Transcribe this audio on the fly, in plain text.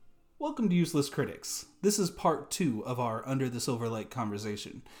Welcome to Useless Critics. This is part 2 of our Under the Silver Lake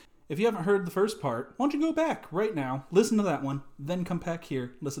conversation. If you haven't heard the first part, why don't you go back right now, listen to that one, then come back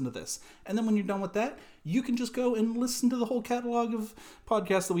here, listen to this. And then when you're done with that, you can just go and listen to the whole catalog of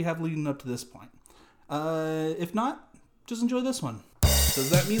podcasts that we have leading up to this point. If not, just enjoy this one. Does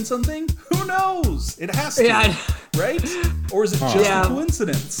that mean something? Who knows? It has to, right? Or is it just a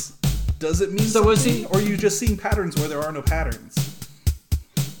coincidence? Does it mean something? Or are you just seeing patterns where there are no patterns?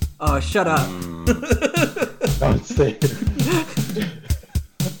 Oh, shut up. Don't say it.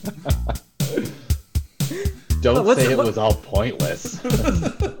 Don't say it was all pointless.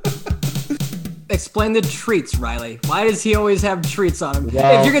 Explain the treats, Riley. Why does he always have treats on him?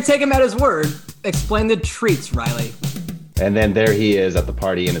 Well, if you're going to take him at his word, explain the treats, Riley. And then there he is at the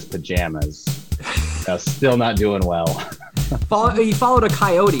party in his pajamas. Still not doing well. He followed a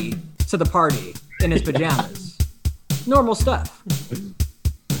coyote to the party in his pajamas. Normal stuff.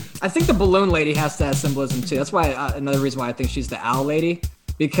 I think the balloon lady has to have symbolism too. That's why another reason why I think she's the owl lady,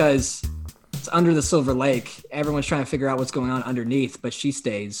 because it's under the Silver Lake. Everyone's trying to figure out what's going on underneath, but she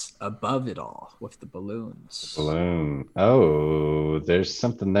stays above it all with the balloons. Balloon. Oh, there's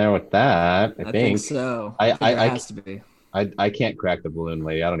something there with that. I think so. I has to be. I can't crack the balloon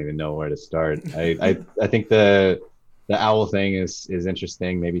lady. I don't even know where to start. I think the owl thing is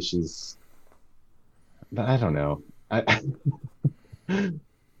interesting. Maybe she's, but I don't know.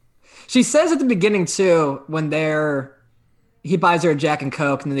 She says at the beginning too, when he buys her a Jack and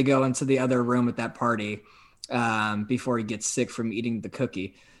Coke, and then they go into the other room at that party before he gets sick from eating the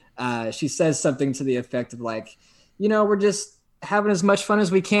cookie. She says something to the effect of like, we're just having as much fun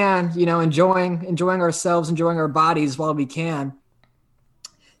as we can, enjoying ourselves, enjoying our bodies while we can.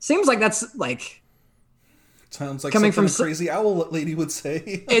 Seems like that's like sounds like coming from a crazy owl lady would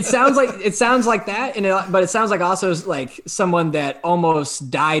say. It sounds like that, but it sounds like also like someone that almost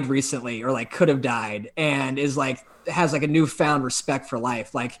died recently, or like could have died, and is like has like a newfound respect for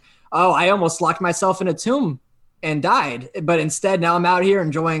life. Like, oh, I almost locked myself in a tomb and died, but instead now I'm out here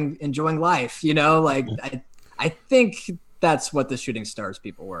enjoying life. Like I think that's what the Shooting Stars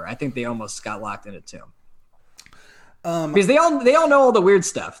people were. I think they almost got locked in a tomb. Because they all know all the weird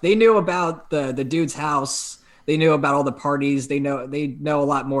stuff. They knew about the dude's house. They knew about all the parties. They know a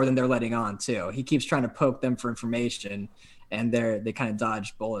lot more than they're letting on too. He keeps trying to poke them for information, and they kind of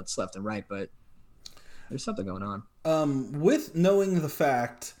dodge bullets left and right. But there's something going on. With knowing the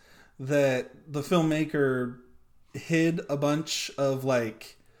fact that the filmmaker hid a bunch of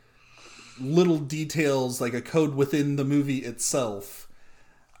like little details, like a code within the movie itself,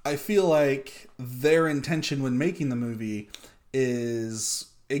 I feel like their intention when making the movie is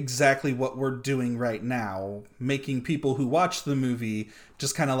exactly what we're doing right now, making people who watch the movie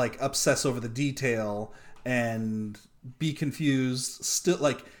just kind of like obsess over the detail and be confused. Still,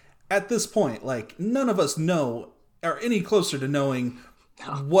 like at this point, like none of us know or any closer to knowing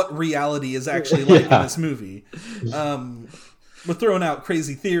what reality is actually like in this movie. We're throwing out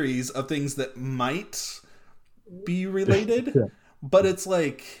crazy theories of things that might be related, but it's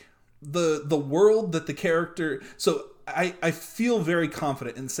like the world that the character. So I feel very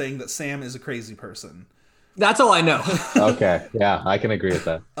confident in saying that Sam is a crazy person. That's all I know. Okay, yeah, I can agree with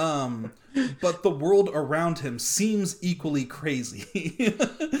that. But the world around him seems equally crazy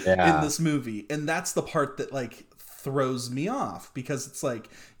in this movie, and that's the part that like throws me off, because it's like,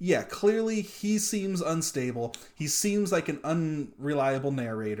 yeah, clearly he seems unstable. He seems like an unreliable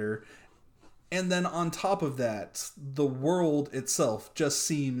narrator. And then on top of that, the world itself just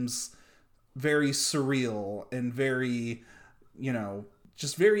seems very surreal and very,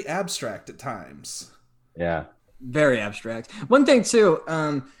 just very abstract at times. Yeah. Very abstract. One thing too,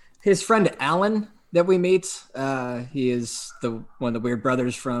 his friend Alan that we meet, he is one of the weird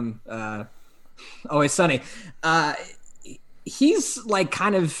brothers from Always Sunny. He's like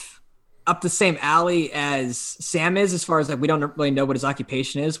kind of up the same alley as Sam is, as far as like we don't really know what his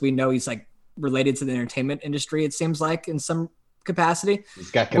occupation is. We know he's like related to the entertainment industry, it seems like, in some capacity.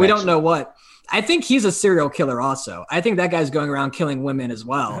 He's got we don't know what. I think he's a serial killer also. I think that guy's going around killing women as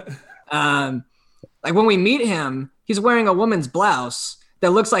well. Like when we meet him, he's wearing a woman's blouse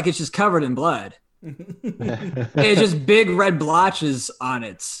that looks like it's just covered in blood. It's just big red blotches on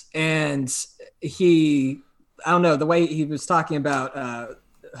it. And I don't know, the way he was talking about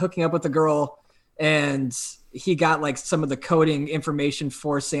hooking up with the girl, and he got like some of the coding information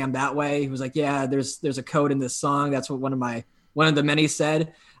for Sam that way. He was like, yeah, there's a code in this song. That's what one of the many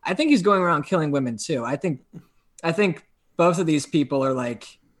said. I think he's going around killing women too. I think both of these people are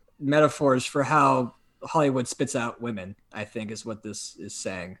like metaphors for how Hollywood spits out women, I think is what this is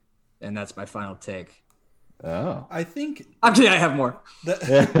saying. And that's my final take. Oh. I think Actually, I have more.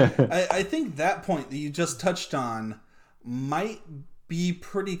 I think that point that you just touched on might be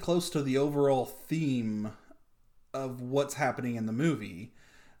pretty close to the overall theme of what's happening in the movie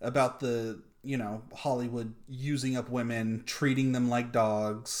about the, Hollywood using up women, treating them like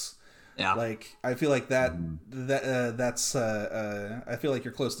dogs. Yeah. Like, I feel like that's I feel like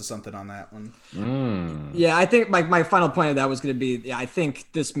you're close to something on that one. Yeah, I think my final point of that was going to be, I think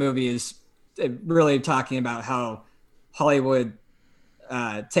this movie is really talking about how Hollywood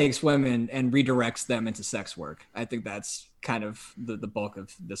takes women and redirects them into sex work. I think that's kind of the bulk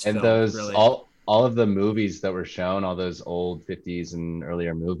of this And film. those really. all of the movies that were shown, all those old 50s and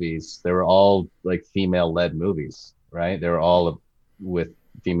earlier movies, they were all like female-led movies, right? They were all with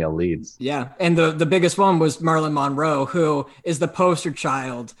female leads. Yeah, and the biggest one was Marilyn Monroe, who is the poster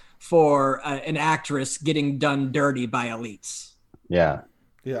child for an actress getting done dirty by elites. Yeah.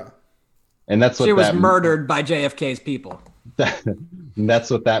 Yeah. And that's what she was murdered by JFK's people. That's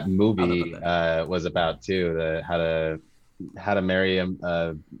what that movie was about too. How to marry a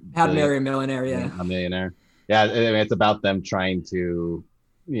millionaire. Yeah, a millionaire. Yeah, I mean, it's about them trying to,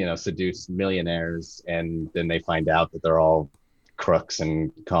 seduce millionaires, and then they find out that they're all crooks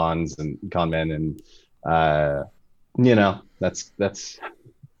and cons and con men, and that's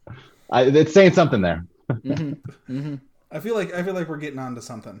it's saying something there. I feel like we're getting onto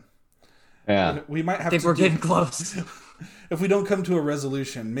something. Yeah, we might have. I think we're getting close. If we don't come to a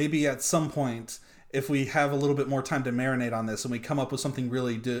resolution, maybe at some point, if we have a little bit more time to marinate on this and we come up with something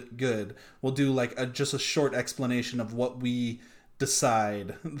really good, we'll do like just a short explanation of what we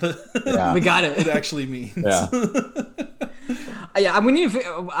decide we got it actually means. Yeah. Yeah,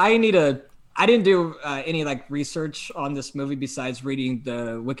 I didn't do any like research on this movie besides reading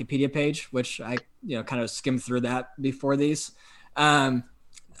the Wikipedia page, which I kind of skimmed through that before these.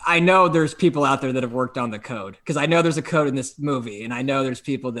 I know there's people out there that have worked on the code, because I know there's a code in this movie, and I know there's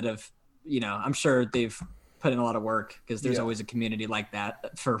people that have, I'm sure they've put in a lot of work, because there's always a community like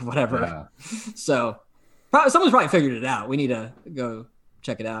that for whatever. Yeah. So someone's probably figured it out. We need to go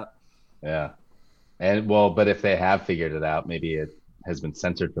check it out. Yeah. And but if they have figured it out, maybe it has been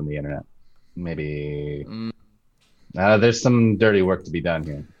censored from the internet. Maybe there's some dirty work to be done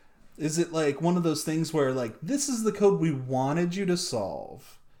here. Is it like one of those things where like, this is the code we wanted you to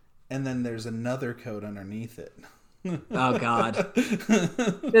solve, and then there's another code underneath it? Oh God.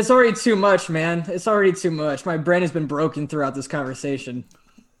 It's already too much, man. It's already too much. My brain has been broken throughout this conversation.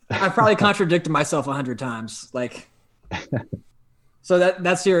 I've probably contradicted myself 100 times. Like, so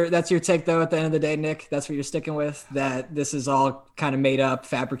that's your take though, at the end of the day, Nick. That's what you're sticking with, that this is all kind of made up,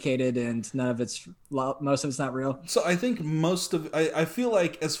 fabricated, and most of it's not real. So I think I feel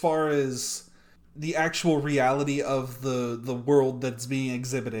like, as far as the actual reality of the world that's being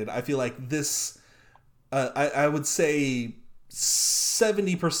exhibited, I feel like this, I would say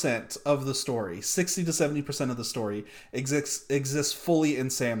 70% of the story, 60 to 70% of the story exists fully in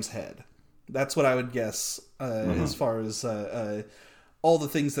Sam's head. That's what I would guess, as far as all the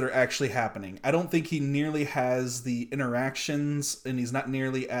things that are actually happening. I don't think he nearly has the interactions, and he's not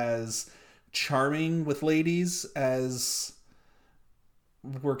nearly as charming with ladies as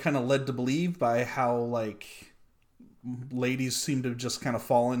we're kind of led to believe by how, like, ladies seem to have just kind of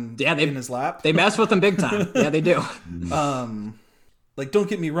fallen in his lap. They mess with him big time. Yeah, they do. Like, don't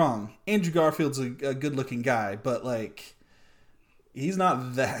get me wrong, Andrew Garfield's a good-looking guy, but, like, he's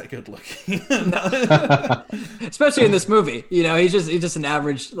not that good looking. Especially in this movie. He's just an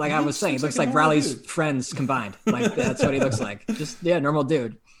average, like I was saying, he looks like Riley's friends combined. Like, that's what he looks like. Just, normal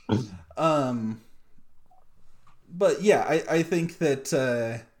dude. But yeah, I think that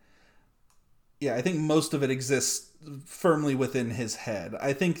I think most of it exists firmly within his head.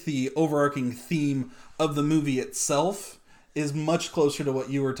 I think the overarching theme of the movie itself is much closer to what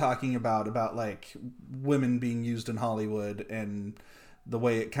you were talking about like women being used in Hollywood and the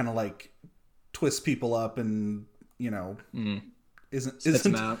way it kind of like twists people up and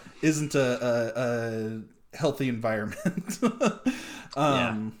isn't a healthy environment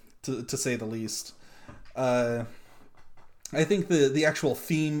to say the least. I think the actual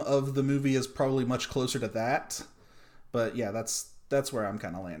theme of the movie is probably much closer to that, but yeah, that's where I'm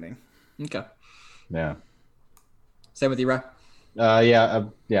kind of landing. Okay. Yeah. Same with you, Ray? Yeah,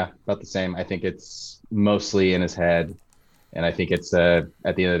 about the same. I think it's mostly in his head, and I think it's at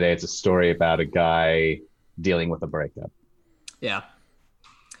the end of the day, it's a story about a guy dealing with a breakup. Yeah.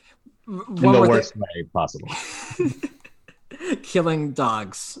 In the worst way possible. Killing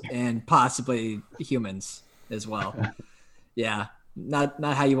dogs and possibly humans as well. Yeah, not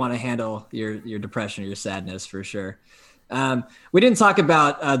how you want to handle your depression or your sadness, for sure. We didn't talk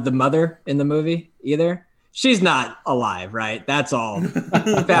about the mother in the movie either. she's not alive, right? That's all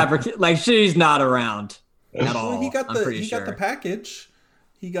fabric. Like she's not around at all. Well, he got sure. the package.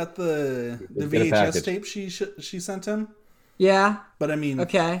 He got the Get a VHS package. tape she sent him. Yeah. But I mean,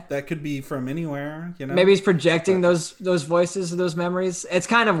 Okay. that could be from anywhere, you know. Maybe he's projecting those voices, those memories. It's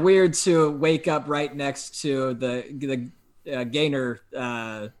kind of weird to wake up right next to the Gaynor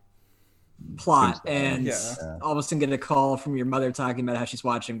plot and all of a sudden get a call from your mother talking about how she's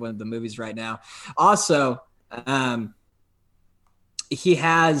watching one of the movies right now. Also, he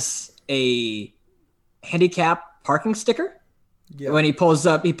has a handicap parking sticker. Yeah. When he pulls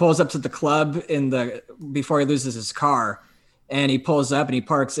up to the club before he loses his car, and he pulls up and he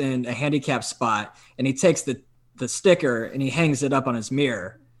parks in a handicap spot, and he takes the sticker and he hangs it up on his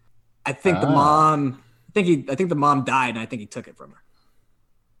mirror. I think the mom died, and I think he took it from her.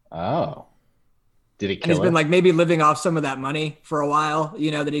 Oh, did he kill And he's her? been like maybe living off some of that money for a while,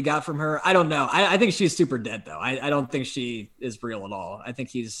 that he got from her. I don't know. I think she's super dead though. I don't think she is real at all. I think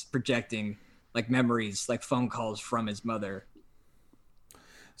he's projecting like memories, like phone calls from his mother.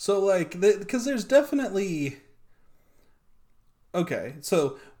 So like, because there's definitely okay.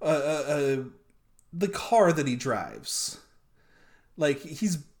 So the car that he drives, like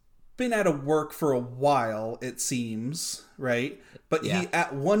he's been out of work for a while, it seems, right? But he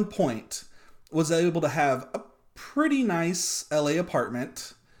at one point was able to have a pretty nice LA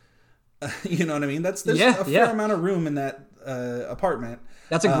apartment. You know what I mean? There's a fair amount of room in that apartment.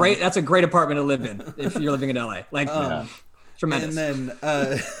 That's a great apartment to live in if you're living in LA. Like tremendous.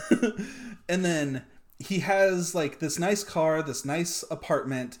 And then he has like this nice car, this nice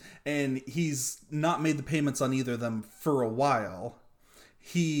apartment, and he's not made the payments on either of them for a while.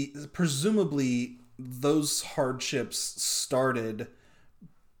 He presumably those hardships started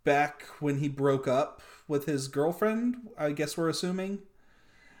back when he broke up with his girlfriend, I guess we're assuming.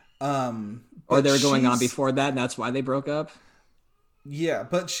 Or they were going on before that, and that's why they broke up. Yeah,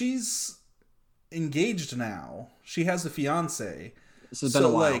 but she's engaged now. She has a fiance. This has been a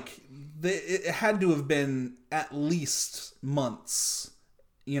while. Like, it had to have been at least months.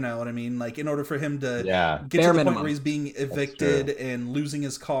 You know what I mean? Like, in order for him to get to the point where he's being evicted and losing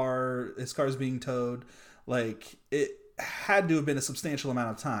his car, his car's being towed. Like, it had to have been a substantial amount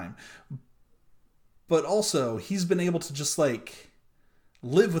of time. But also, he's been able to just, like,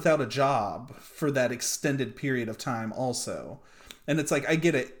 live without a job for that extended period of time also. And it's like, I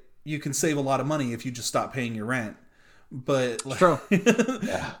get it. You can save a lot of money if you just stop paying your rent. But like, true.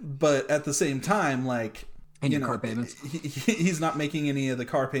 But at the same time, like, and your car payments. He's not making any of the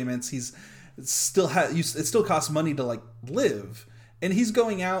car payments. It still costs money to like live. And he's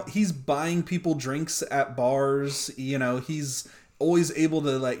going out, he's buying people drinks at bars, he's always able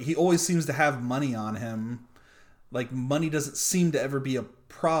to like, he always seems to have money on him. Like money doesn't seem to ever be a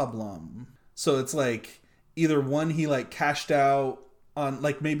problem. So it's like either one, he like cashed out on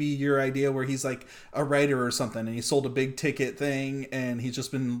like maybe your idea where he's like a writer or something and he sold a big ticket thing and he's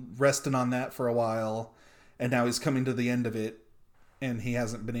just been resting on that for a while and now he's coming to the end of it and he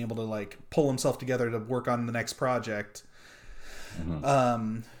hasn't been able to like pull himself together to work on the next project.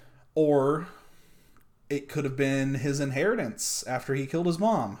 Or it could have been his inheritance after he killed his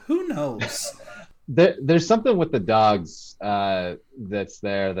mom. Who knows? There's something with the dogs that's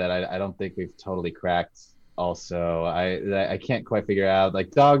there that I don't think we've totally cracked. Also, I can't quite figure out.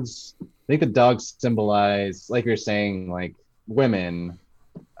 Like dogs, I think the dogs symbolize, like you're saying, like women.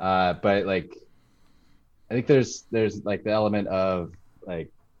 But like, I think there's like the element of like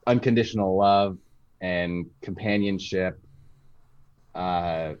unconditional love and companionship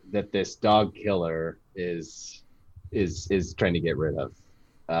that this dog killer is trying to get rid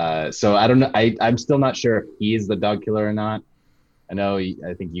of. So I don't know. I'm still not sure if he's the dog killer or not.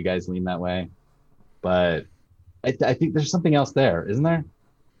 I think you guys lean that way, but I think there's something else there, isn't there?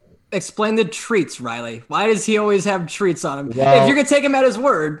 Explain the treats, Riley. Why does he always have treats on him? Well, if you're gonna take him at his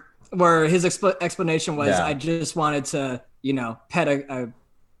word, where his explanation was, Yeah. I just wanted to, pet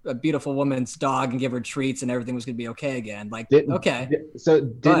a beautiful woman's dog and give her treats, and everything was gonna be okay again. Like, okay. So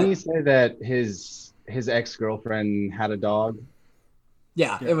didn't he say that his ex-girlfriend had a dog?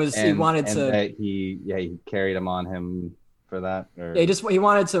 Yeah, it was. And, he wanted and to. that he carried him on him for that. Or... Yeah, he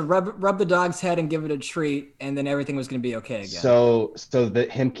wanted to rub the dog's head and give it a treat, and then everything was going to be okay again. So that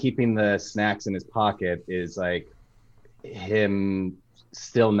him keeping the snacks in his pocket is like him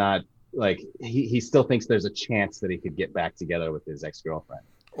still not like he still thinks there's a chance that he could get back together with his ex-girlfriend.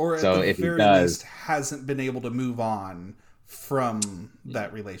 Or at the very least hasn't been able to move on from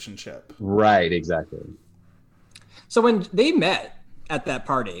that relationship. Right, exactly. So when they met at that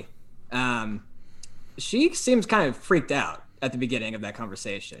party, she seems kind of freaked out. at the beginning of that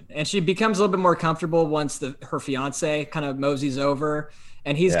conversation. And she becomes a little bit more comfortable once her fiance kind of moseys over,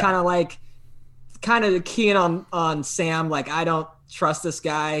 and he's kind of keying on Sam, like, I don't trust this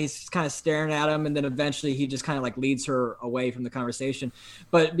guy. He's kind of staring at him, and then eventually he just kind of like leads her away from the conversation.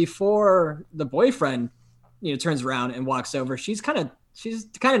 But before the boyfriend, turns around and walks over, she's kind of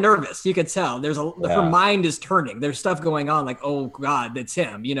nervous. You could tell her mind is turning. There's stuff going on, like, oh God, that's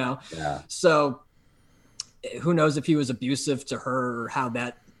him, Yeah. So who knows if he was abusive to her or how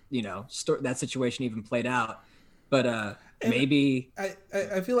that, that situation even played out. But maybe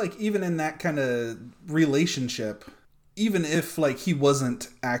I feel like even in that kind of relationship, even if like he wasn't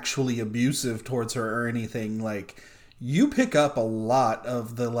actually abusive towards her or anything, like you pick up a lot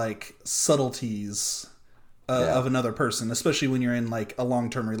of the like subtleties of another person, especially when you're in like a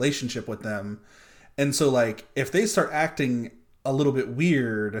long-term relationship with them. And so like if they start acting a little bit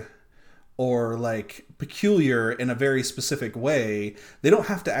weird or like peculiar in a very specific way, they don't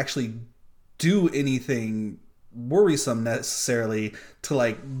have to actually do anything worrisome necessarily to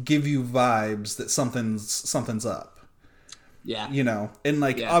like give you vibes that something's up. Yeah. And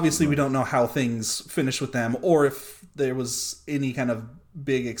like obviously we don't know how things finish with them, or if there was any kind of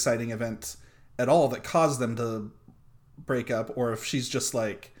big exciting event at all that caused them to break up, or if she's just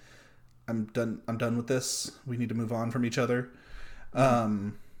like, I'm done with this, we need to move on from each other.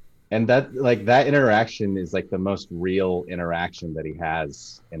 And that interaction is like the most real interaction that he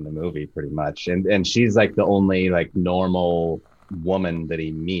has in the movie, pretty much. And she's like the only like normal woman that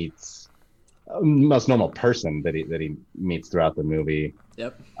he meets, most normal person that he meets throughout the movie.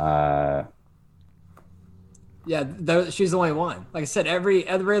 Yep. She's the only one. Like I said, every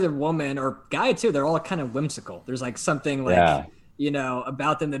other woman or guy too, they're all kind of whimsical. There's like something like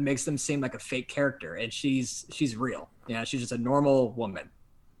about them that makes them seem like a fake character, and she's real. Yeah, she's just a normal woman.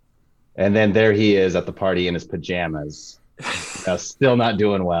 And then there he is at the party in his pajamas, still not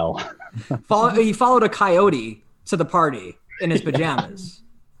doing well. He followed a coyote to the party in his pajamas.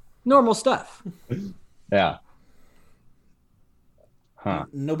 Normal stuff. Yeah. Huh.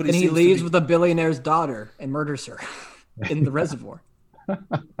 And he leaves with a billionaire's daughter and murders her in the reservoir.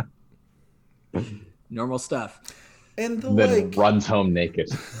 Normal stuff. And then runs home naked.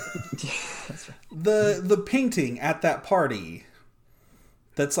 That's right. The painting at that party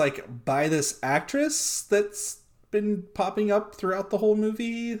that's like by this actress that's been popping up throughout the whole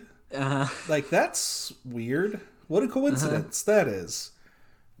movie. Like, that's weird. What a coincidence that is.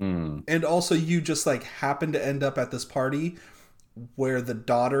 And also you just like happen to end up at this party where the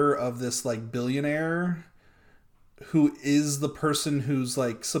daughter of this like billionaire, who is the person who's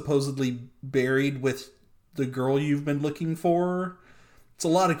like supposedly buried with the girl you've been looking for. It's a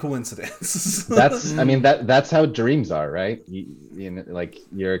lot of coincidence. That's how dreams are, right? Like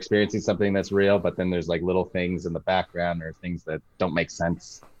you're experiencing something that's real, but then there's like little things in the background or things that don't make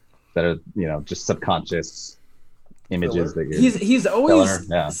sense that are, just subconscious images that you're. He's always.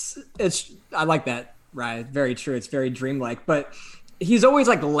 It's I like that, right? Very true. It's very dreamlike, but he's always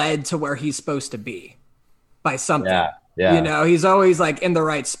like led to where he's supposed to be by something. Yeah. He's always like in the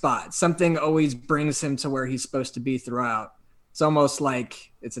right spot. Something always brings him to where he's supposed to be throughout. It's almost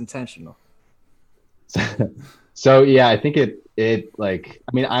like it's intentional. So yeah, I think it like,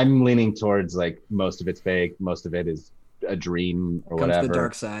 I'm leaning towards like most of it's fake, most of it is a dream or whatever. Come to the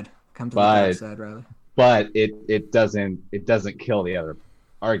dark side. The dark side, Riley. But it doesn't kill the other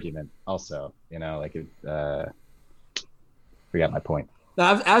argument. Also, forgot my point.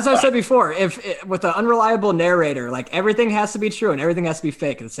 Now, as I said before, if with an unreliable narrator, like everything has to be true and everything has to be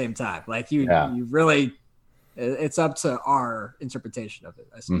fake at the same time. Like you really. It's up to our interpretation of it,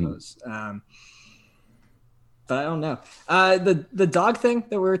 I suppose. But I don't know. The dog thing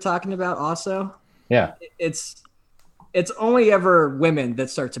that we were talking about also. Yeah. It's only ever women that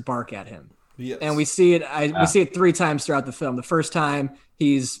start to bark at him. Yes. And we see it. We see it 3 times throughout the film. The first time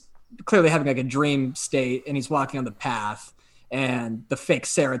he's clearly having like a dream state and he's walking on the path, and the fake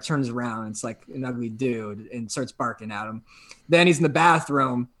Sarah turns around and it's like an ugly dude and starts barking at him. Then he's in the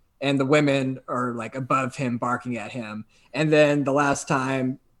bathroom and the women are like above him barking at him. And then the last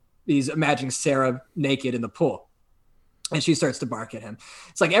time he's imagining Sarah naked in the pool and she starts to bark at him.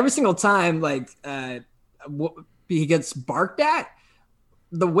 It's like every single time, like he gets barked at,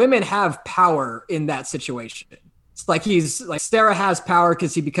 the women have power in that situation. It's like he's like Sarah has power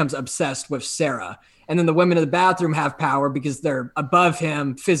because he becomes obsessed with Sarah. And then the women in the bathroom have power because they're above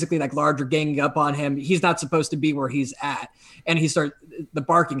him, physically like larger, ganging up on him. He's not supposed to be where he's at. And the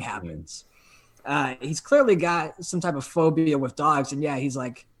barking happens. He's clearly got some type of phobia with dogs. And he's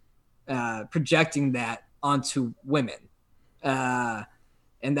like projecting that onto women. And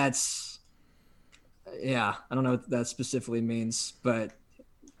that's Yeah, I don't know what that specifically means, but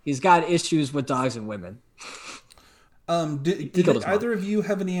he's got issues with dogs and women. Did either of you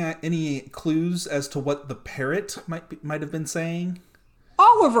have any clues as to what the parrot might have been saying?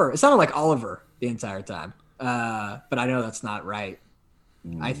 Oliver. It sounded like Oliver the entire time, but I know that's not right.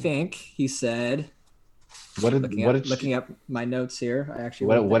 I think he said. Looking up my notes here, I actually.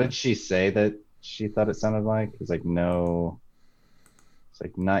 What did she say that she thought it sounded like? It's like no. It's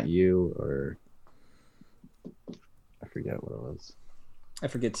like not you, or I forget what it was. I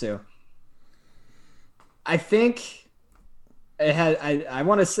forget too. I think it had. I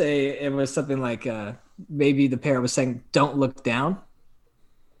want to say it was something like maybe the parrot was saying, "Don't look down."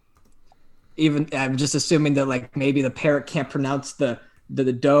 Even I'm just assuming that like maybe the parrot can't pronounce the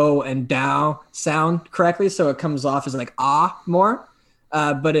do and dow sound correctly, so it comes off as like ah more.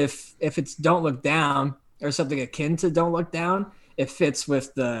 But if it's don't look down or something akin to don't look down, it fits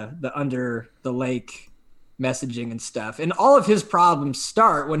with the under the lake messaging and stuff. And all of his problems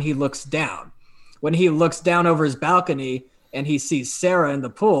start when he looks down. When he looks down over his balcony and he sees Sarah in the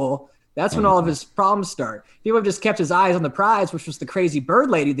pool, that's when all of his problems start. If he would have just kept his eyes on the prize, which was the crazy bird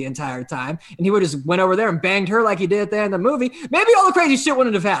lady the entire time, and he would have just went over there and banged her like he did at the end of the movie, maybe all the crazy shit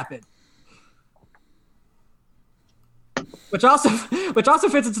wouldn't have happened. Which also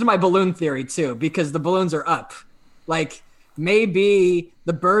fits into my balloon theory too, because the balloons are up. Like maybe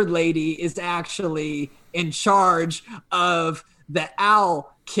the bird lady is actually in charge of the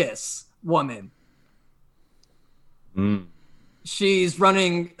owl kiss woman. She's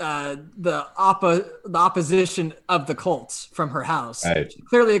running the opposition of the cults from her house. Right. She's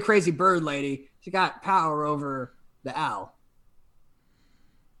clearly a crazy bird lady. She got power over the owl.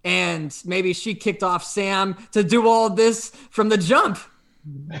 And maybe she kicked off Sam to do all of this from the jump.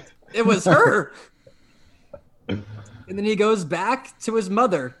 It was her. And then he goes back to his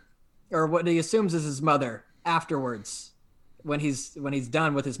mother, or what he assumes is his mother, afterwards, when he's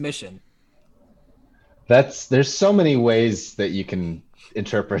done with his mission. There's so many ways that you can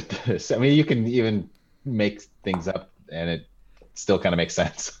interpret this. I mean, you can even make things up and it still kind of makes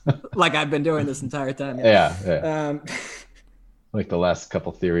sense. Like I've been doing this entire time. Yeah. Like the last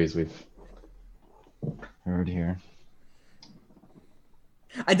couple theories we've heard here.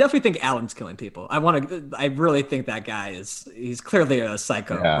 I definitely think Alan's killing people. I really think that guy he's clearly a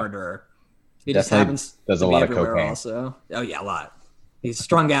psycho murderer. He just happens does to a be lot of everywhere cocaine. also. Oh yeah, a lot. He's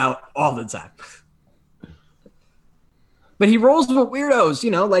strung out all the time. But he rolls with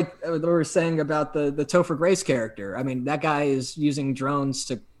weirdos, like we were saying about the Topher Grace character. I mean, that guy is using drones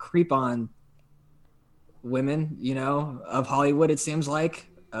to creep on women, of Hollywood, it seems like,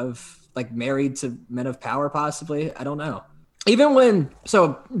 of like married to men of power, possibly. I don't know.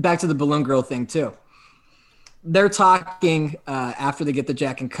 So back to the balloon girl thing too. They're talking after they get the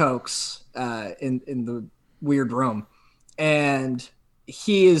Jack and Cokes in the weird room. And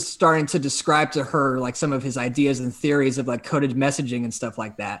he is starting to describe to her like some of his ideas and theories of like coded messaging and stuff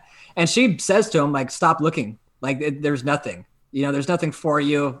like that. And she says to him, like, stop looking. Like there's nothing, there's nothing for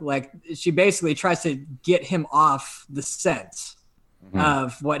you. Like she basically tries to get him off the scent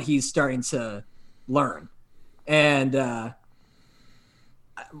of what he's starting to learn. And,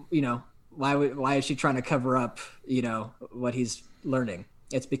 why is she trying to cover up, what he's learning?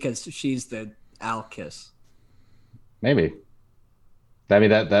 It's because she's the owl kiss. Maybe. I mean,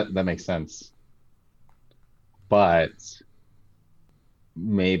 that makes sense. But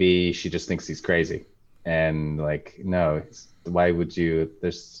maybe she just thinks he's crazy. And like, no, why would you?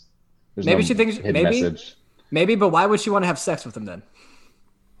 There's maybe no she thinks hidden message. Maybe, but why would she want to have sex with him then?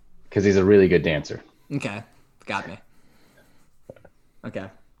 Because he's a really good dancer. Okay, got me. Okay,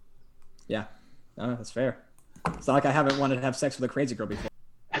 yeah, no, that's fair. It's not like I haven't wanted to have sex with a crazy girl before.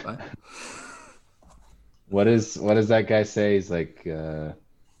 But... What does that guy say? He's like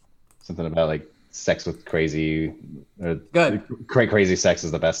something about like sex with crazy, or good. Crazy sex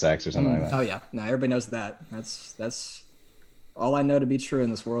is the best sex, or something like that. Oh yeah, no, everybody knows that. That's all I know to be true in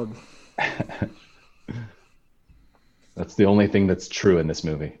this world. That's the only thing that's true in this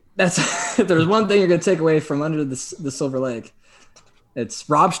movie. If there's one thing you're gonna take away from Under the Silver Lake, it's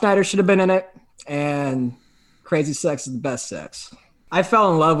Rob Schneider should have been in it, and crazy sex is the best sex. I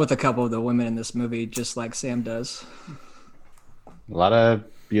fell in love with a couple of the women in this movie, just like Sam does. A lot of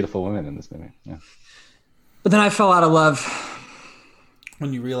beautiful women in this movie. Yeah. But then I fell out of love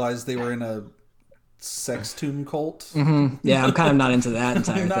when you realized they were in a sex tomb cult. Mm-hmm. Yeah, I'm kind of not into that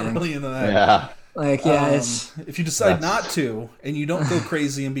entire I'm not thing. Really into that. Yeah. Like, yeah, it's if you decide not to, and you don't go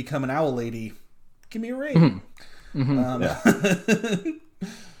crazy and become an owl lady, give me a ring. Mm-hmm. Yeah.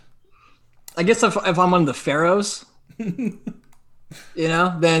 I guess if I'm one of the pharaohs, then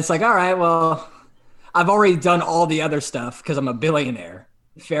it's like, all right, well, I've already done all the other stuff because I'm a billionaire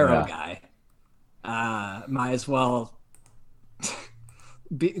pharaoh guy. Might as well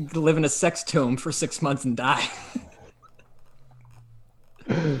live in a sex tomb for 6 months and die.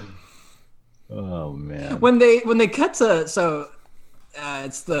 Oh man. When they cut to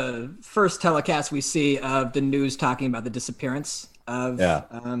it's the first telecast we see of the news talking about the disappearance of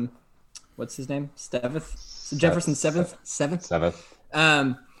what's his name? Jefferson Seventh.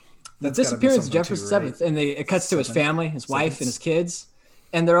 The disappearance of Jefferson Seventh, and it cuts to his family, his wife, and his kids,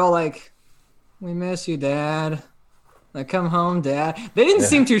 and they're all like, "We miss you, Dad. Like, come home, Dad." They didn't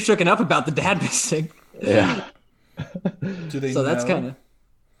seem too shooken up about the dad missing. Yeah. Do they? So know?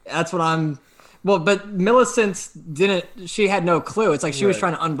 That's what I'm. Well, but Millicent didn't. She had no clue. It's like she was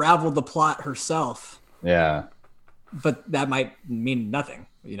trying to unravel the plot herself. Yeah. But that might mean nothing,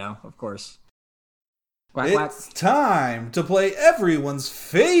 of course. Quack, quack. It's time to play everyone's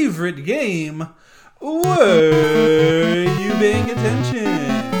favorite game. Were you paying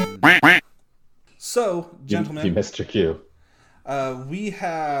attention? So, gentlemen, you missed your cue. We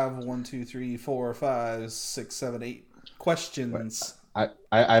have 1, 2, 3, 4, 5, 6, 7, 8 questions. I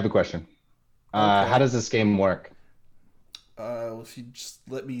have a question. How does this game work? If you just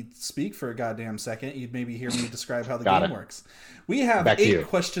let me speak for a goddamn second, you'd maybe hear me describe how the game works. We have 8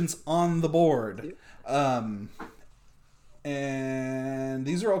 questions on the board. And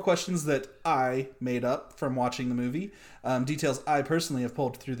these are all questions that I made up from watching the movie. Details I personally have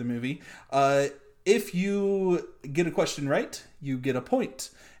pulled through the movie. If you get a question right, you get a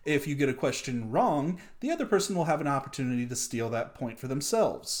point. If you get a question wrong, the other person will have an opportunity to steal that point for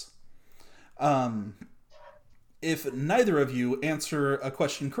themselves. If neither of you answer a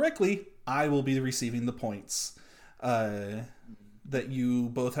question correctly, I will be receiving the points that you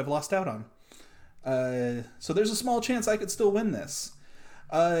both have lost out on. So there's a small chance I could still win this.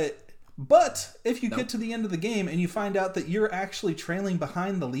 But if you get to the end of the game and you find out that you're actually trailing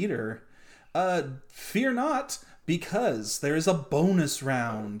behind the leader, fear not, because there is a bonus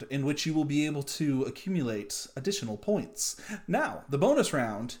round in which you will be able to accumulate additional points. Now, the bonus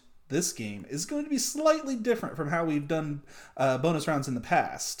round, this game, is going to be slightly different from how we've done bonus rounds in the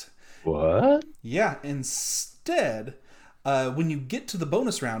past. What? Yeah, instead, when you get to the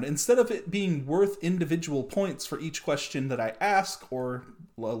bonus round, instead of it being worth individual points for each question that I ask, or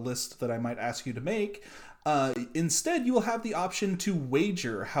a list that I might ask you to make, instead you will have the option to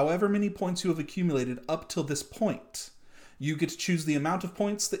wager however many points you have accumulated up till this point. You get to choose the amount of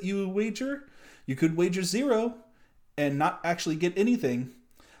points that you wager. You could wager 0 and not actually get anything.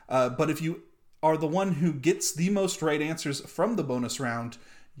 But if you are the one who gets the most right answers from the bonus round,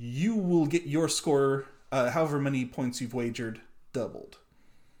 you will get your score, however many points you've wagered, doubled.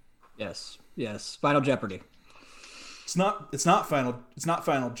 Yes. Final Jeopardy. It's not Final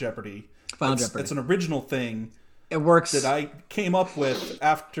Jeopardy. Jeopardy. It's an original thing. It works. That I came up with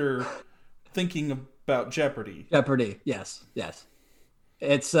after thinking about Jeopardy. Yes.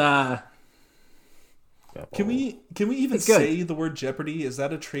 It's Can we even say the word Jeopardy? Is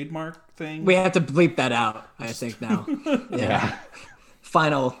that a trademark thing? We have to bleep that out, I think now. Yeah.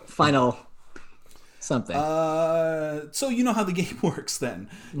 Final something. So you know how the game works then.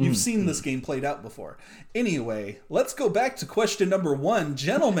 You've seen this game played out before. Anyway, let's go back to question number 1.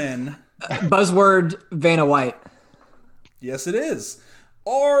 Gentlemen. Buzzword Vanna White. Yes, it is.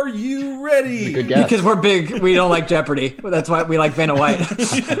 Are you ready? Good guess. Because we're big, we don't like Jeopardy. That's why we like Vanna White.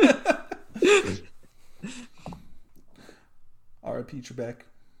 R.I.P. Trebek.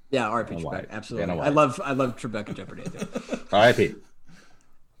 Yeah, R.I.P. Trebek. Absolutely. Vanna I White. love Trebek and Jeopardy. R.I.P.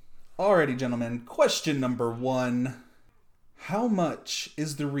 Alrighty, gentlemen. Question number 1. How much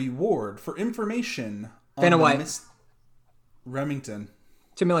is the reward for information on Vanna White. Remington?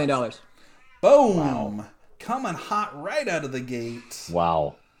 $2 million. Boom! Wow. Coming hot right out of the gate.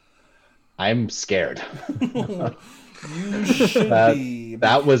 Wow. I'm scared. You should be.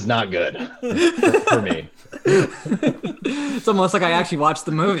 That was not good for me. It's almost like I actually watched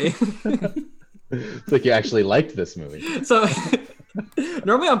the movie. It's like you actually liked this movie. So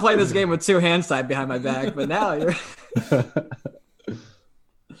normally I'm playing this game with 2 hands tied behind my back, but now you're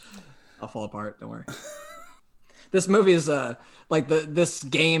I'll fall apart, don't worry. This movie is this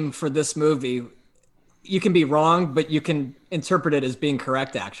game for this movie, you can be wrong, but you can interpret it as being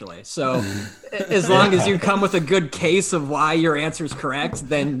correct, actually. So as long as you come with a good case of why your answer is correct,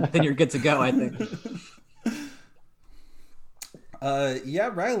 then you're good to go, I think. Yeah,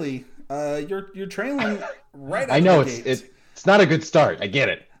 Riley, you're trailing right out I know of the gate. it's not a good start. I get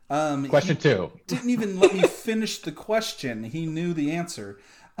it. Question 2. Didn't even let me finish the question. He knew the answer.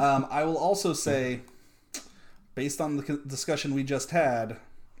 I will also say, based on the discussion we just had,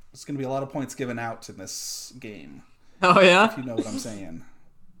 There's going to be a lot of points given out in this game, Oh yeah. if you know what I'm saying.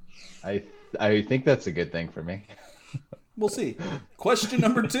 I think that's a good thing for me. We'll see. Question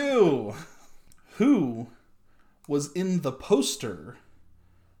number 2. Who was in the poster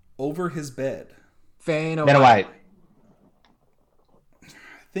over his bed? Vanna Vanna White. White. I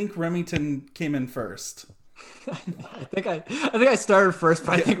think Remington came in first. I think I started first,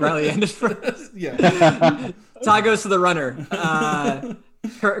 but I think Riley ended first. Yeah. Tie goes to the runner.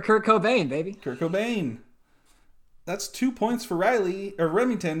 Kurt Cobain, baby. Kurt Cobain. That's 2 points for Riley or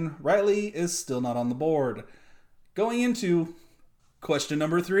Remington. Riley is still not on the board. Going into question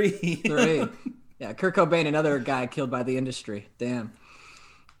number 3. 3. Yeah, Kurt Cobain, another guy killed by the industry. Damn.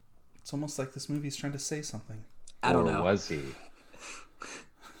 It's almost like this movie's trying to say something. I don't Or know. was he?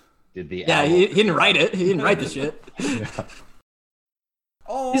 Did the Yeah, album- he didn't write it. He didn't write the shit.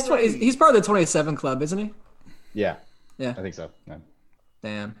 Alrighty. He's part of the 27 Club, isn't he? Yeah, Yeah. I think so. Yeah.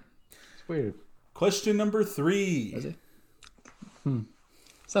 Damn. It's weird. Question number 3. Is he?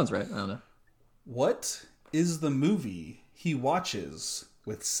 Sounds right. I don't know. What is the movie he watches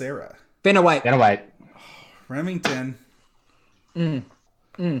with Sarah? Vanna White. Vanna White. Remington.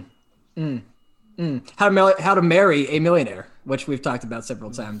 How to Marry a Millionaire, which we've talked about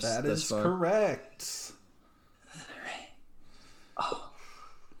several times. That thus is far. correct.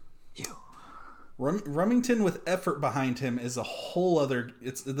 Remington with effort behind him is a whole other.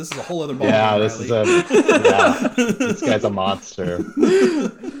 This is a whole other ball. Yeah, game, this is Riley. this guy's a monster.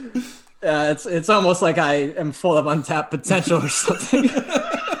 It's almost like I am full of untapped potential or something.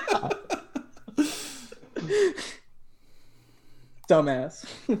 Dumbass.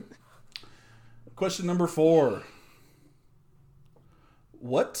 Question number 4.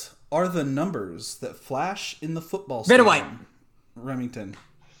 What are the numbers that flash in the football Vanna stadium? White. Remington.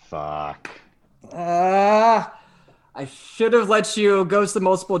 Fuck. I should have let you go to the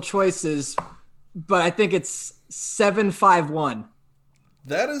multiple choices, but I think it's 751.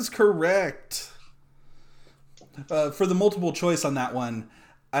 That is correct. For the multiple choice on that one,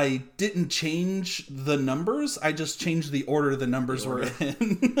 I didn't change the numbers. I just changed the order the numbers were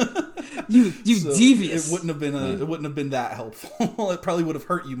in. You So devious. It wouldn't have been that helpful. It probably would have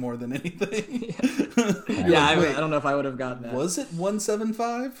hurt you more than anything. Yeah, I Wait, don't know if I would have gotten that. was it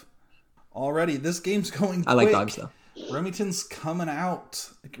 175? Already, this game's going quick. I like dogs though. Remington's coming out.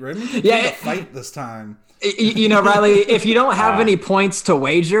 Remington Yeah, came to it- fight this time. You know, Riley, if you don't have any points to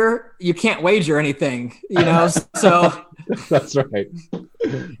wager, you can't wager anything. You know, so That's right.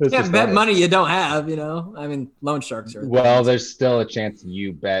 you can't bet money you don't have. You know, I mean, loan sharks are Well, there's still a chance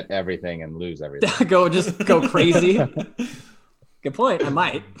you bet everything and lose everything. go crazy. Good point. I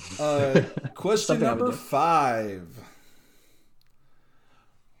might. Question Something I would number do. 5.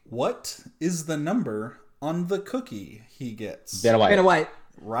 What is the number on the cookie he gets? Vanna White. Vanna White.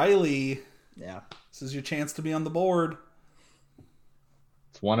 Riley, Yeah. this is your chance to be on the board.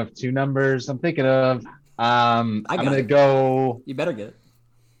 It's one of 2 numbers I'm thinking of. I'm got gonna it. go You better get it.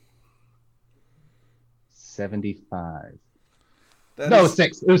 75. That No, is-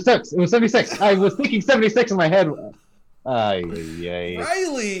 6. It was 6. It was 76. I was thinking 76 in my head. Ay, ay, ay.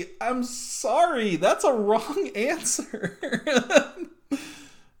 Riley, I'm sorry. That's a wrong answer.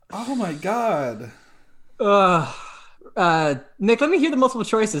 Oh my god. Nick, let me hear the multiple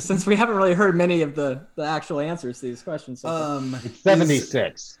choices since we haven't really heard many of the actual answers to these questions. So far. It's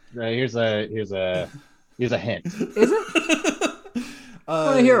 76. Here's a hint. Is it? I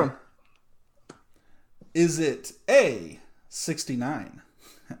want to hear them. Is it A, 69?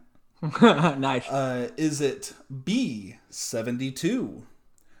 Nice. Is it B, 72?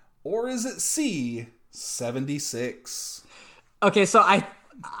 Or is it C, 76? Okay, so I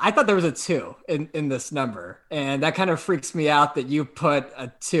thought there was a 2 in this number, and that kind of freaks me out that you put a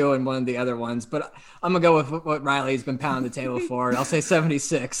 2 in one of the other ones. But I'm gonna go with what Riley's been pounding the table for. I'll say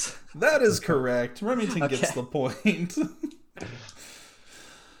 76. That is correct. Remington gets Okay. the point.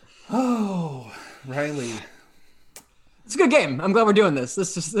 Oh, Riley. It's a good game. I'm glad we're doing this.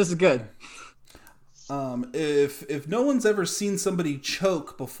 This is good. If no one's ever seen somebody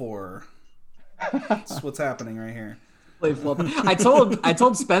choke before, that's what's happening right here. I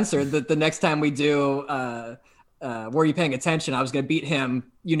told Spencer that the next time we do Were You Paying Attention, I was gonna beat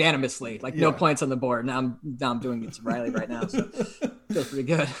him unanimously, like no Yeah. points on the board. Now I'm doing it to Riley right now, so feels pretty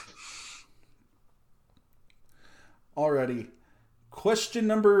good. Alrighty. Question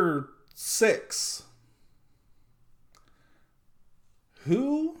number 6.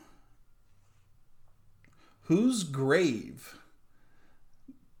 Whose grave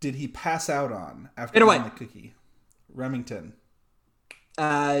did he pass out on after Vanna eating White. the cookie? Remington.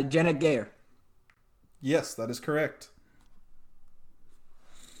 Janet Gayer. Yes, that is correct.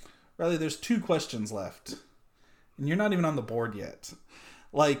 Riley, there's 2 questions left, and you're not even on the board yet.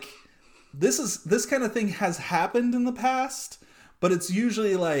 Like, this kind of thing has happened in the past, but it's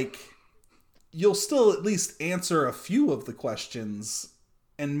usually like you'll still at least answer a few of the questions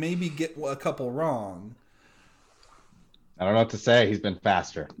and maybe get a couple wrong. I don't know what to say. He's been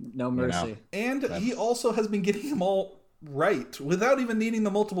faster. No mercy. You know? And he also has been getting them all right without even needing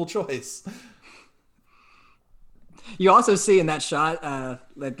the multiple choice. You also see in that shot,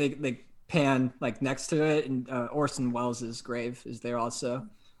 like they pan like next to it, and Orson Welles' grave is there also,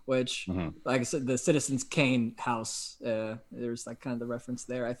 which, like I said, the Citizens Kane house. There's like kind of the reference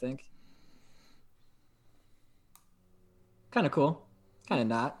there, I think. Kind of cool, kind of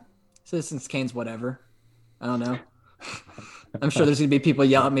not. Citizens Kane's whatever. I don't know. I'm sure there's gonna be people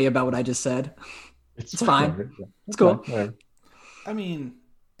yell at me about what I just said. It's fine. It's cool. I mean,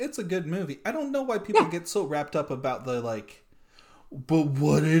 it's a good movie. I don't know why people get so wrapped up about the like, but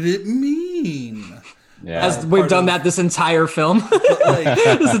what did it mean? Yeah. As we've done that this entire film,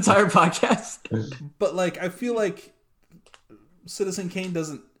 this entire podcast. But like, I feel like Citizen Kane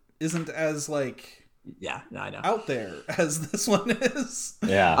isn't as like I know, out there as this one is.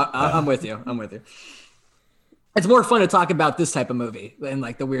 Yeah, I'm with you. It's more fun to talk about this type of movie and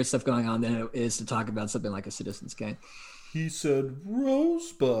like the weird stuff going on than it is to talk about something like a Citizen's Kane. He said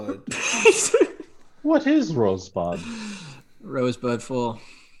Rosebud. What is Rosebud? Rosebud full.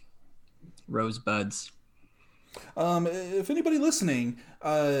 Rosebuds. If anybody listening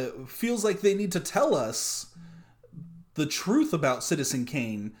feels like they need to tell us the truth about Citizen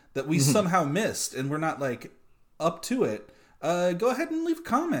Kane that we somehow missed and we're not like up to it, go ahead and leave a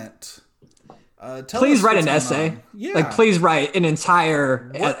comment. Please write an essay. Yeah. Like, please write an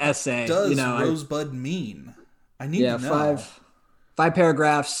entire essay. What does Rosebud mean? I need to know. Five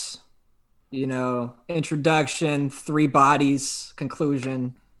paragraphs. Introduction, 3 bodies,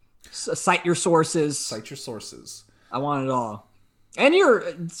 conclusion. Cite your sources. I want it all.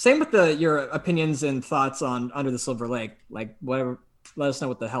 And same with your opinions and thoughts on Under the Silver Lake. Like, whatever. Let us know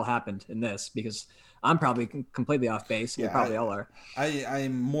what the hell happened in this, because I'm probably completely off base. Yeah, we probably all are.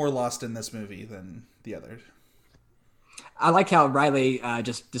 I'm more lost in this movie than the other. I like how Riley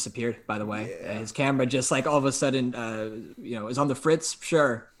just disappeared, by the way. Yeah. His camera just like all of a sudden, is on the fritz.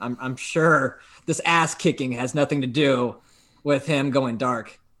 Sure. I'm sure this ass kicking has nothing to do with him going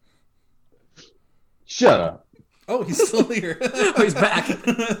dark. Shut up. Oh, he's still here. Oh, he's back.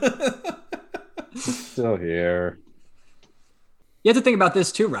 Still here. You have to think about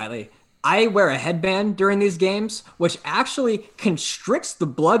this too, Riley. I wear a headband during these games, which actually constricts the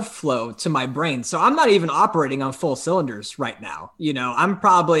blood flow to my brain. So I'm not even operating on full cylinders right now. I'm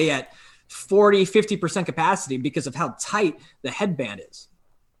probably at 40, 50% capacity because of how tight the headband is.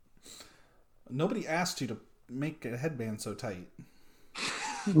 Nobody asked you to make a headband so tight.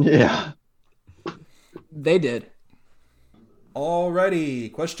 Yeah. They did.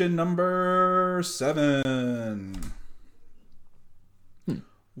 Alrighty, question number 7.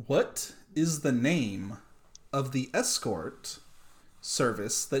 What is the name of the escort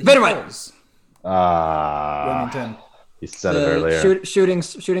service that he calls? Remington. You said it earlier. Shooting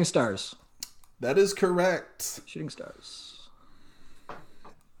Stars. That is correct. Shooting Stars.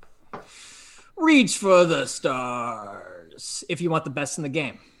 Reach for the stars if you want the best in the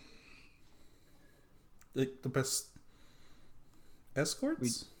game. The best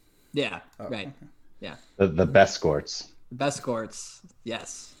escorts? Right. Okay. Yeah. The best escorts. Best escorts.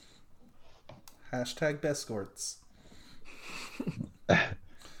 Yes. Hashtag best escorts.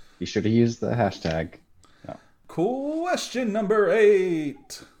 You should have used the hashtag. No. Question number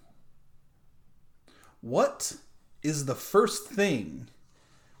 8. What is the first thing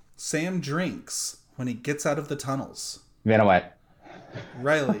Sam drinks when he gets out of the tunnels? Vanna White.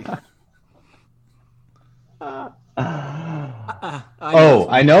 Riley. I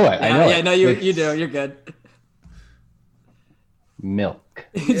know it. Yeah, no, you do. You're good. Milk.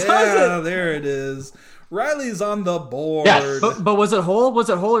 Yeah, there it is. Riley's on the board. Yes. But was it whole? Was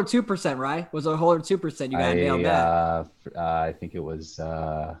it whole or 2%, right? Was it whole or 2%? You got nailed that. I think it was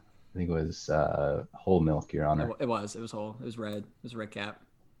whole milk, Your Honor. It was whole. It was red. It was a red cap.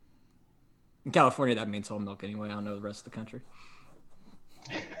 In California, that means whole milk anyway. I don't know the rest of the country.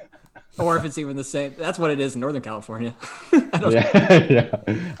 Or if it's even the same. That's what it is in Northern California. Yeah.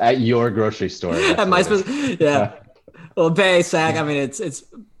 At your grocery store. At my yeah. Well, Bay, Sac, I mean, it's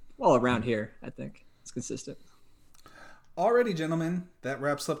all around here, I think. It's consistent. Alrighty, gentlemen. That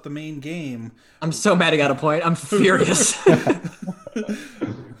wraps up the main game. I'm so mad I got a point. I'm furious.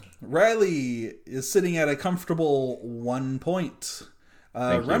 Riley is sitting at a comfortable 1 point.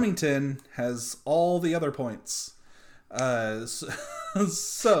 Remington has all the other points.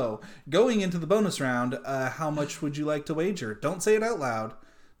 So, going into the bonus round, how much would you like to wager? Don't say it out loud.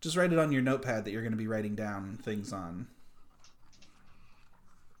 Just write it on your notepad that you're going to be writing down things on.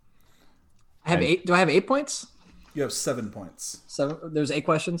 I have 8. Do I have 8 points? You have 7 points. 7. There's 8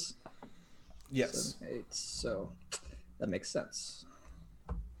 questions. Yes. 7, 8. So that makes sense.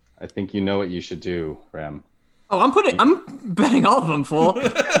 I think you know what you should do, Rem. Oh, I'm betting all of them, fool.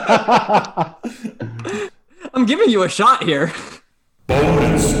 I'm giving you a shot here.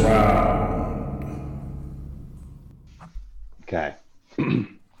 Bonus round. Okay.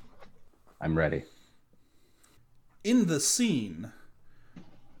 I'm ready. In the scene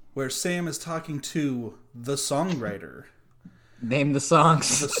where Sam is talking to the songwriter, Name the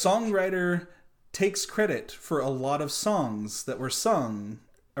songs. the songwriter takes credit for a lot of songs that were sung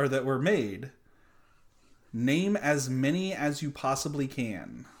or that were made. Name as many as you possibly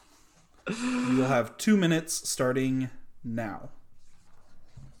can. You will have 2 minutes starting now.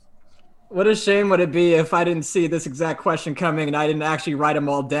 What a shame would it be if I didn't see this exact question coming and I didn't actually write them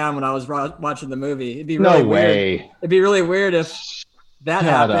all down when I was watching the movie. It'd be really No weird. way. It'd be really weird if that Shut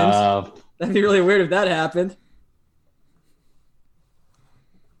happened. up. That'd be really weird if that happened.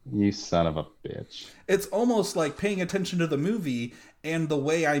 You son of a bitch. It's almost like paying attention to the movie and the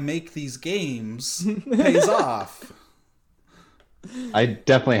way I make these games pays off. I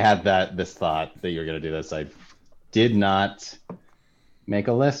definitely had this thought that you were going to do this. I did not make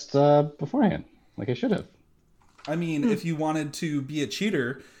a list beforehand, like I should have. I mean, if you wanted to be a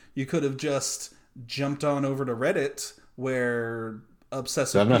cheater, you could have just jumped on over to Reddit where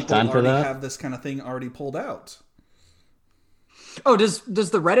obsessive enough people time for already that? have this kind of thing already pulled out. Oh, does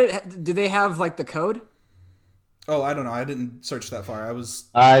the Reddit, do they have like the code? Oh, I don't know. I didn't search that far. I was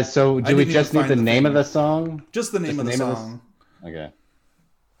So do I we didn't just even need the find the name thing. of the song? just the name of the song. Okay.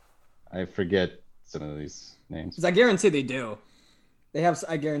 I forget some of these names. Because I guarantee they do.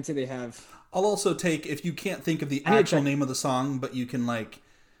 I guarantee they have. I'll also take, if you can't think of the I need to actual check. name of the song, but you can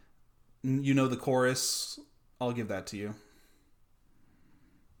the chorus, I'll give that to you.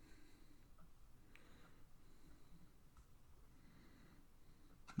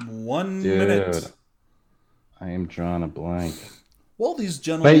 One minute. Dude, I am drawing a blank. Well, these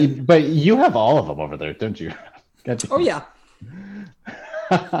gentlemen. But you have all of them over there, don't you? Oh, yeah.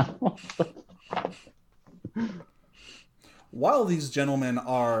 While these gentlemen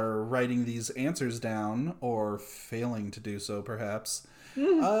are writing these answers down, or failing to do so, perhaps,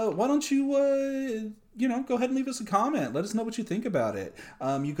 why don't you, go ahead and leave us a comment. Let us know what you think about it.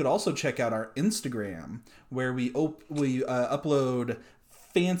 You could also check out our Instagram, where we upload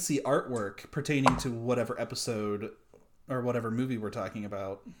fancy artwork pertaining to whatever episode or whatever movie we're talking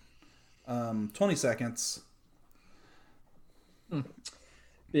about. 20 seconds.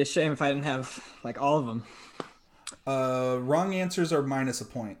 Be a shame if I didn't have like all of them. Wrong answers are minus a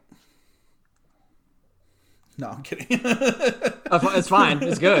point. No, I'm kidding. It's fine.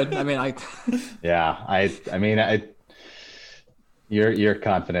 It's good. I mean, Yeah, your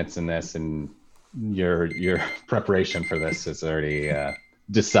confidence in this and your preparation for this has already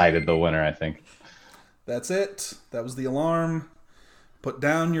decided the winner, I think. That's it. That was the alarm. Put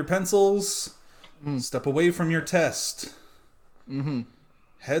down your pencils. Step away from your test.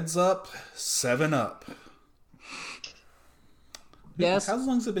 Heads up, 7 Up. Yes. How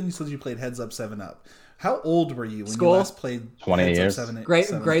long has it been since you played Heads Up, 7 Up? How old were you when School? you last played 20 Heads years. Up 7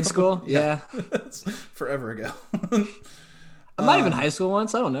 grade school. Yeah. That's forever ago. I might have been high school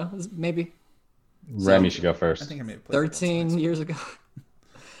once. I don't know. Maybe Rem, you should go I first. think I may have played it once. 13 years ago.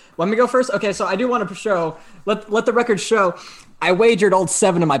 Let me go first. Okay, so I do want to show. Let the record show. I wagered all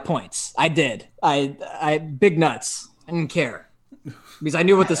 7 of my points. I did. I big nuts. I didn't care because I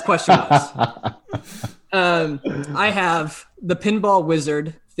knew what this question was. I have the Pinball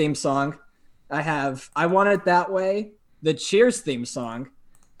Wizard theme song. I have I Want It That Way, the Cheers theme song.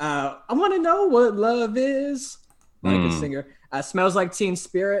 I Want to Know What Love Is. Not a good singer. Smells Like Teen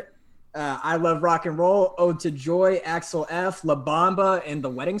Spirit. I Love Rock and Roll, Ode to Joy, Axel F, La Bamba, and the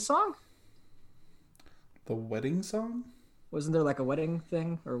Wedding Song. The wedding song? Wasn't there like a wedding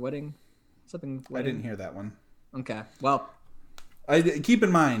thing or wedding something? I Wedding? didn't hear that one. Okay, well, Keep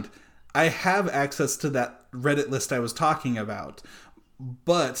in mind, I have access to that Reddit list I was talking about,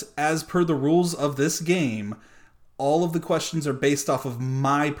 but as per the rules of this game, all of the questions are based off of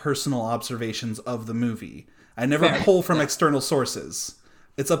my personal observations of the movie. I never Fair. pull from external sources.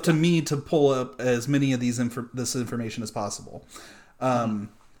 It's up to me to pull up as many of this information as possible.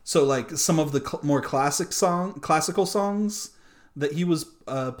 So, like some of the more classical songs that he was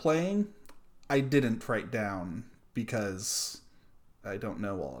playing, I didn't write down because I don't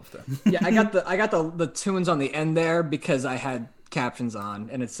know all of them. yeah, I got the tunes on the end there because I had captions on,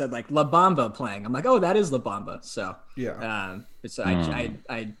 and it said like La Bamba playing. I'm like, oh, that is La Bamba. So Yeah. so I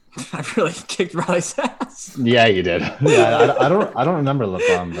really kicked Riley's ass. Yeah, you did. Yeah, I don't remember La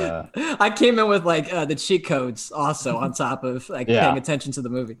Bamba. I came in with like the cheat codes also on top of like paying attention to the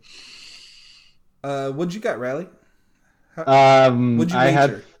movie. What'd you got, Riley? What'd you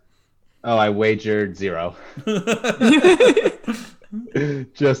wager? I wagered 0.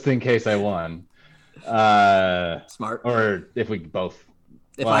 Just in case I won. Smart. Or if we both.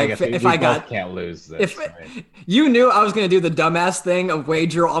 If well, I guess if we I both got can't lose this. If you knew I was going to do the dumbass thing of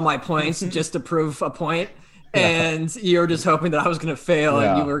wager all my points just to prove a point, and you're just hoping that I was going to fail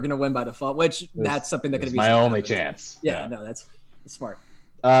and you were going to win by default, which that's something that could be my only chance. Yeah, no, that's smart.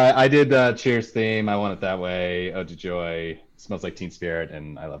 I did Cheers theme. I won it that way. Ode to Joy, Smells Like Teen Spirit,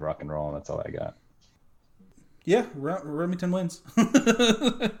 and I Love Rock and Roll. And that's all I got. Yeah, Remington wins.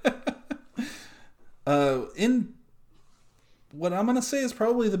 In what I'm gonna say is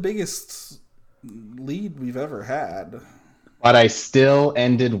probably the biggest lead we've ever had. But I still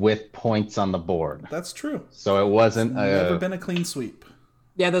ended with points on the board. That's true. So it wasn't never been a clean sweep.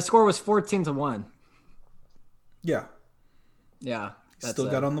 Yeah, the score was 14-1. Yeah. Yeah.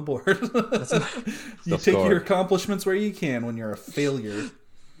 Still got on the board. You take your accomplishments where you can when you're a failure.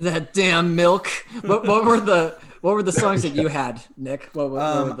 That damn milk. What were the songs that you had, Nick? What were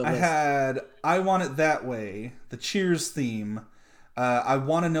the list? I had I Want It That Way, the Cheers theme, I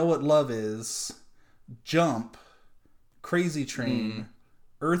Want to Know What Love Is, Jump, Crazy Train,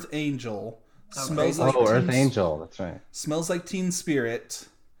 Earth Angel, Smells Like Earth Angel, that's right. Smells Like Teen Spirit,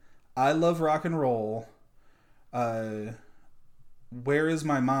 I Love Rock and Roll, Where Is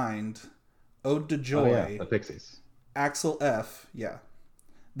My Mind, Ode to Joy, the Pixies, Axel F,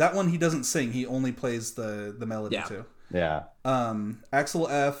 that one he doesn't sing, he only plays the melody too. Yeah. Axel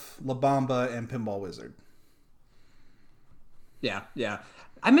F, La Bamba, and Pinball Wizard. Yeah.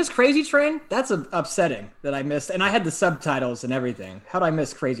 I missed Crazy Train. That's upsetting that I missed. And I had the subtitles and everything. How'd I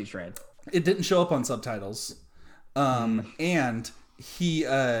miss Crazy Train? It didn't show up on subtitles. And he,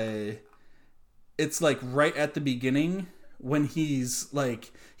 it's like right at the beginning when he's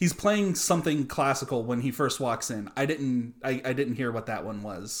playing something classical when he first walks in. I didn't hear what that one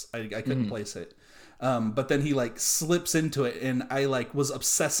was. I couldn't place it. But then he like slips into it, and I like was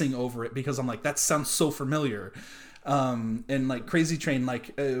obsessing over it because I'm like, that sounds so familiar. And like Crazy Train,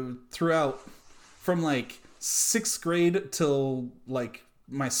 like throughout from like 6th grade till like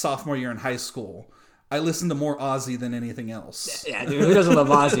my sophomore year in high school, I listened to more Ozzy than anything else. Yeah, dude, who doesn't love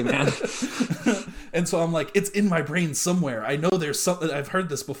Ozzy, man? And so I'm like, it's in my brain somewhere. I know there's something, I've heard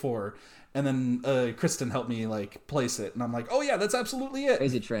this before. And then Kristen helped me like place it, and I'm like, oh yeah, that's absolutely it.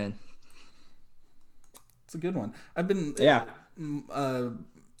 Crazy Train. It's a good one. I've been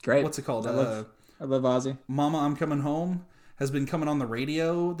great. What's it called? I love Ozzy. Mama, I'm Coming Home has been coming on the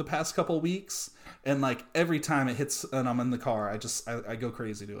radio the past couple weeks, and like every time it hits and I'm in the car, I go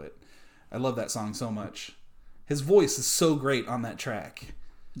crazy to it. I love that song so much. His voice is so great on that track.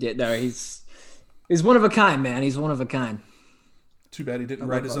 Yeah, no, he's one of a kind, man. He's one of a kind. Too bad he didn't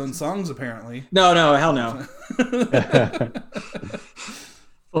write his own songs, apparently. No, hell no.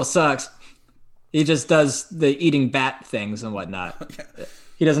 Well, sucks. He just does the eating bat things and whatnot.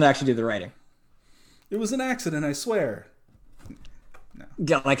 He doesn't actually do the writing. It was an accident, I swear.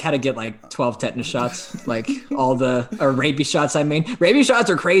 How to get like 12 tetanus shots, like or rabies shots. I mean, rabies shots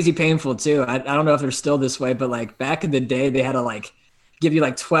are crazy painful too. I don't know if they're still this way, but like back in the day, they had to like give you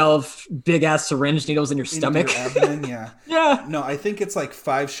like 12 big ass syringe needles in your stomach. Your abdomen, yeah. Yeah. No, I think it's like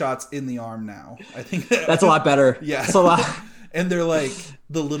 5 shots in the arm now. I think that's a lot better. Yeah, that's a lot. And they're like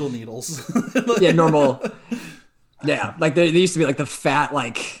the little needles. Yeah, normal. Yeah, like they used to be like the fat,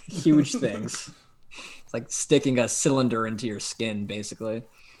 like huge things. It's like sticking a cylinder into your skin, basically.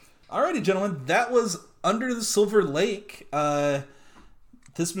 Alrighty, gentlemen, that was Under the Silver Lake.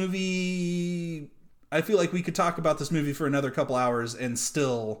 This movie, I feel like we could talk about this movie for another couple hours and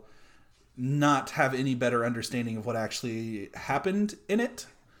still not have any better understanding of what actually happened in it.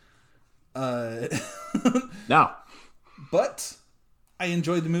 No. But I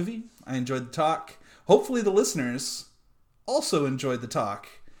enjoyed the movie. I enjoyed the talk. Hopefully the listeners also enjoyed the talk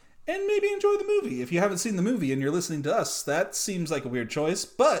and maybe enjoy the movie. If you haven't seen the movie and you're listening to us, that seems like a weird choice,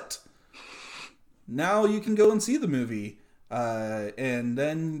 but now you can go and see the movie. And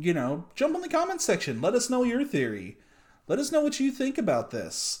then, jump on the comments section. Let us know your theory. Let us know what you think about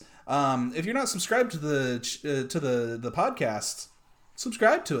this. If you're not subscribed to the podcast,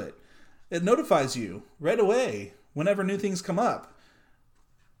 subscribe to it. It notifies you right away whenever new things come up.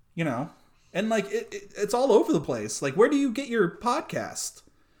 And like it's all over the place. Like, where do you get your podcast?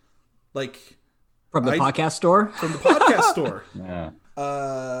 Like, From the podcast store? From the podcast store. Yeah.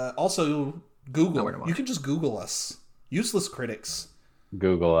 Also, Google. Nowhere to You can just Google us. Useless Critics.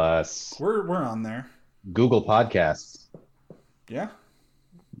 Google us. We're on there. Google Podcasts. Yeah.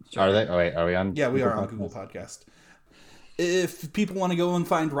 Are they? Oh, wait, are we on? Yeah, we are on Google Podcast. If people want to go and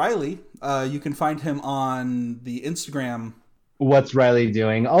find Riley, you can find him on the Instagram. What's Riley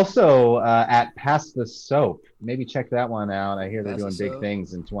doing? Also at Pass the Soap. Maybe check that one out. I hear they're Pass the doing big Soap.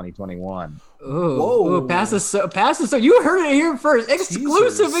 things in 2021. Ooh, Whoa. ooh, pass the soap. Pass the soap. You heard it here first.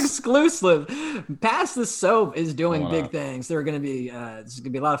 Exclusive. Pass the soap is doing Hold on. big things. There are going to be there's going to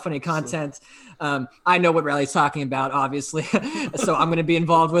be a lot of funny content. I know what Riley's talking about, obviously, so I'm going to be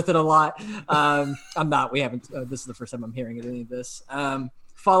involved with it a lot. I'm not. We haven't. This is the first time I'm hearing any of this.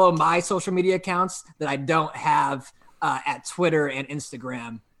 Follow my social media accounts that I don't have at Twitter and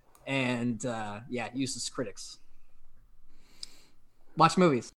Instagram, and Useless Critics. Watch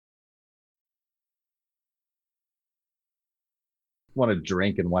movies. Want to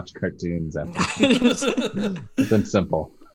drink and watch cartoons after. It's been simple.